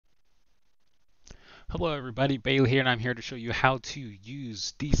Hello everybody, Bailey here, and I'm here to show you how to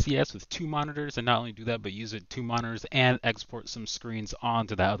use DCS with two monitors, and not only do that, but use it two monitors and export some screens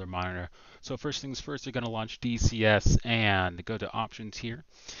onto that other monitor. So first things first, you're going to launch DCS and go to options here,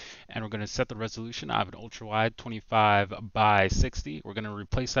 and we're going to set the resolution. I have an ultra wide 25 by 60. We're going to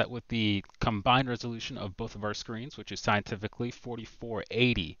replace that with the combined resolution of both of our screens, which is scientifically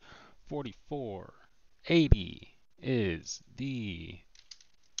 4480. 4480 is the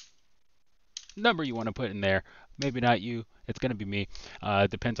number you want to put in there. Maybe not you, it's going to be me.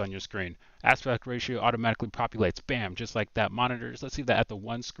 Depends on your screen. Aspect ratio automatically populates, bam, just like that. Monitors, let's see that at the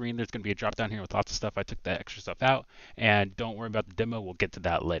one screen, there's going to be a drop down here with lots of stuff. I took that extra stuff out, and don't worry about the demo, we'll get to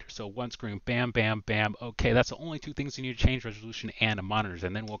that later. So one screen, bam, bam, bam. Okay, that's the only two things you need to change, resolution and the monitors,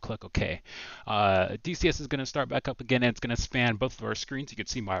 and then we'll click OK. DCS is going to start back up again, and it's going to span both of our screens. You can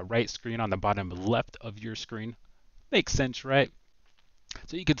see my right screen on the bottom left of your screen. Makes sense, right?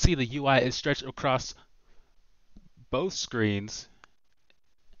 So you can see the UI is stretched across both screens,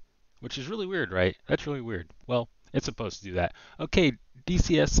 which is really weird, right? That's really weird. Well, it's supposed to do that. Okay,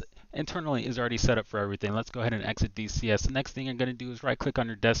 DCS internally is already set up for everything. Let's go ahead and exit DCS. The next thing you're going to do is right click on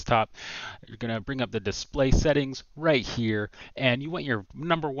your desktop. You're going to bring up the display settings right here, and you want your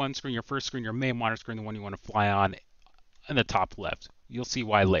number one screen, your first screen, your main monitor screen, the one you want to fly on, in the top left. You'll see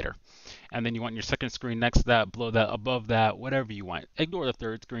why later. And then you want your second screen next to that, below that, above that, whatever you want. Ignore the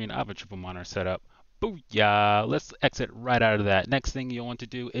third screen. I have a triple monitor setup. Booyah! Let's exit right out of that. Next thing you'll want to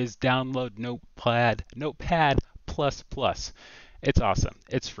do is download Notepad++. It's awesome.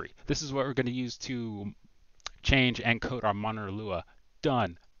 It's free. This is what we're going to use to change and code our MonitorLua.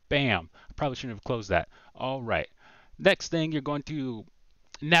 Done. Bam. Probably shouldn't have closed that. All right. Next thing, you're going to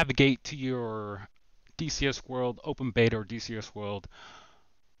navigate to your DCS World Open Beta or DCS World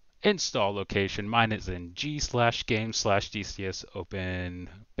install location. Mine is in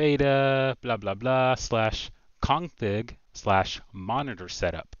g/game/DCS.openbeta blah blah blah /config/monitor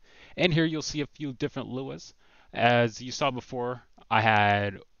setup. And here you'll see a few different LUAs. As you saw before, I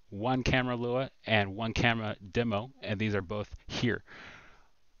had one camera Lua and one camera demo, and these are both here.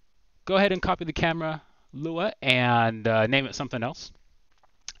 Go ahead and copy the camera Lua and name it something else.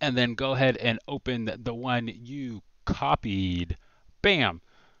 And then go ahead and open the one you copied. Bam!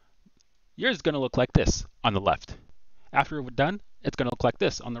 Yours is going to look like this on the left. After we're done, it's going to look like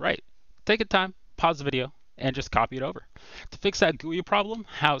this on the right. Take your time, pause the video, and just copy it over. To fix that GUI problem,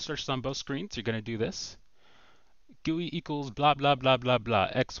 how it searches on both screens, you're going to do this. GUI equals blah, blah, blah, blah, blah,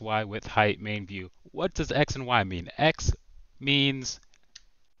 x, y, width, height, main view. What does x and y mean? X means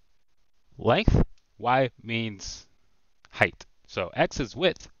length, y means height. So x is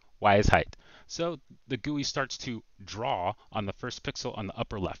width, y is height. So the GUI starts to draw on the first pixel on the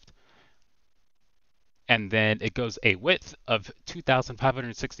upper left. And then it goes a width of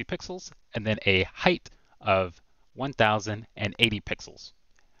 2,560 pixels and then a height of 1,080 pixels.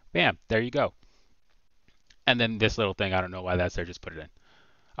 Bam, there you go. And then this little thing, I don't know why that's there, just put it in.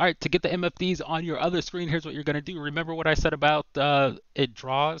 All right, to get the MFDs on your other screen, here's what you're going to do. Remember what I said about it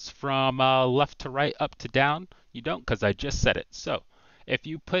draws from left to right, up to down? You don't, because I just said it. So if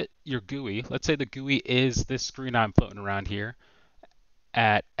you put your GUI, let's say the GUI is this screen I'm floating around here,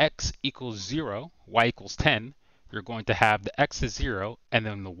 at x equals 0, y equals 10, you're going to have the x is 0, and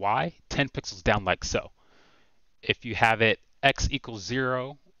then the y 10 pixels down like so. If you have it x equals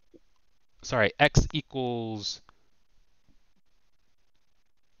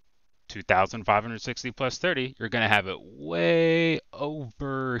 2,560 plus 30, you're going to have it way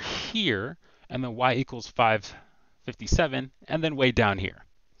over here, and then y equals 557, and then way down here.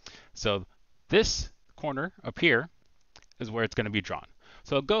 So this corner up here is where it's going to be drawn.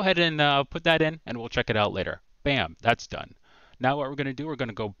 So go ahead and put that in, and we'll check it out later. Bam, that's done. Now what we're going to do, we're going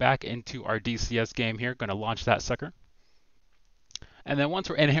to go back into our DCS game here, going to launch that sucker. And then once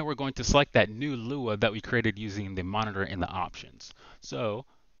we're in here, we're going to select that new Lua that we created using the monitor in the options. So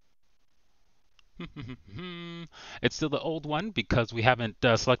it's still the old one because we haven't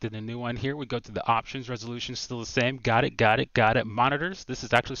selected a new one here. We go to the options, resolution still the same. Got it, got it, got it. Monitors, this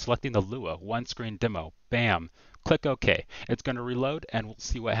is actually selecting the Lua, one screen demo. Bam. Click OK. It's going to reload and we'll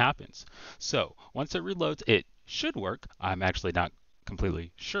see what happens. So once it reloads, it should work. I'm actually not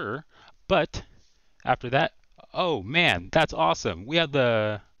completely sure, but after that, oh man, that's awesome. We have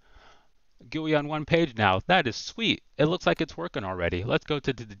the GUI on one page now. That is sweet. It looks like it's working already. Let's go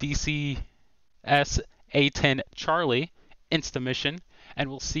to the DCS Charlie Insta mission, and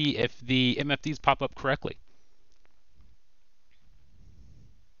we'll see if the MFDs pop up correctly.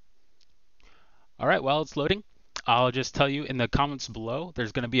 All right, while it's loading, I'll just tell you in the comments below,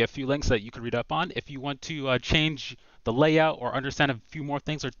 there's going to be a few links that you can read up on. If you want to change the layout or understand a few more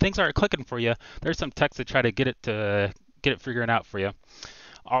things, or things aren't clicking for you, there's some text to try to get it figuring out for you.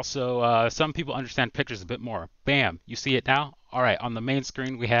 Also, some people understand pictures a bit more. Bam, you see it now? All right, on the main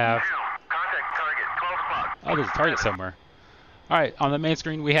screen we have. Contact target, 12 o'clock. Oh, there's a target somewhere. All right, on the main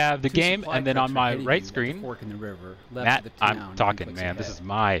screen we have the game, and then on my right screen, Matt, I'm talking, man. This is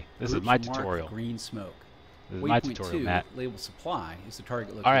my tutorial. Green smoke. This is my tutorial, Matt. Label supply is the target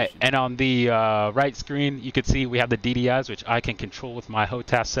location. All right, and on the right screen, you can see we have the DDIs, which I can control with my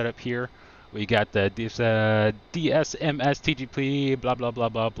HOTAS setup here. We got the DSMS, TGP, blah, blah, blah,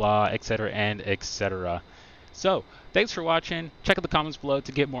 blah, blah, etc. and etc. So, thanks for watching. Check out the comments below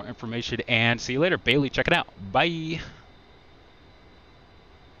to get more information, and see you later. Bailey, check it out. Bye.